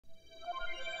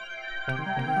The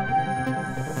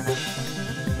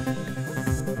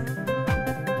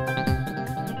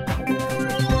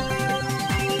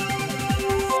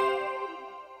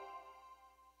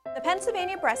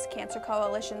Pennsylvania Breast Cancer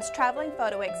Coalition's traveling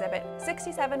photo exhibit,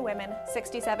 67 Women,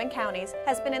 67 Counties,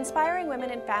 has been inspiring women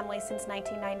and families since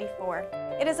 1994.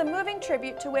 It is a moving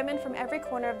tribute to women from every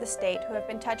corner of the state who have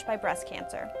been touched by breast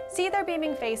cancer. See their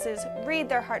beaming faces, read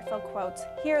their heartfelt quotes,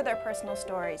 hear their personal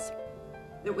stories.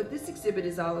 That what this exhibit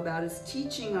is all about is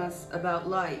teaching us about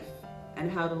life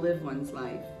and how to live one's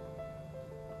life.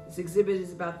 This exhibit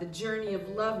is about the journey of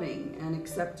loving and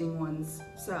accepting one's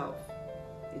self.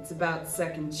 It's about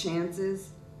second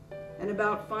chances and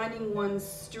about finding one's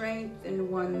strength and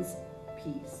one's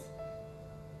peace.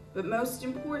 But most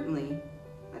importantly,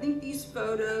 I think these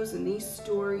photos and these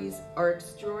stories are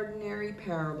extraordinary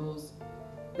parables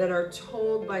that are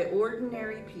told by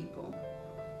ordinary people,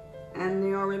 and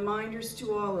they are reminders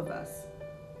to all of us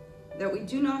that we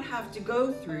do not have to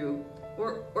go through,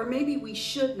 or maybe we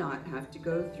should not have to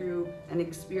go through an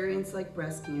experience like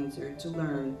breast cancer to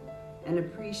learn and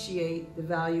appreciate the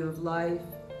value of life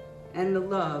and the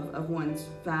love of one's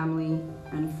family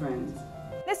and friends.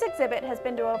 This exhibit has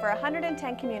been to over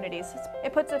 110 communities.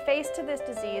 It puts a face to this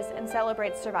disease and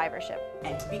celebrates survivorship.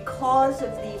 And because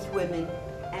of these women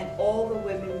and all the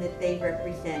women that they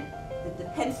represent, that the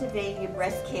Pennsylvania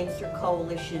Breast Cancer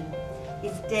Coalition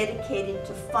is dedicated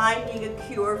to finding a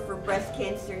cure for breast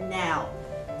cancer now,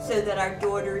 so that our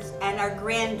daughters and our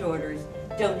granddaughters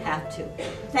don't have to.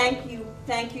 Thank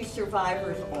you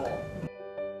survivors all.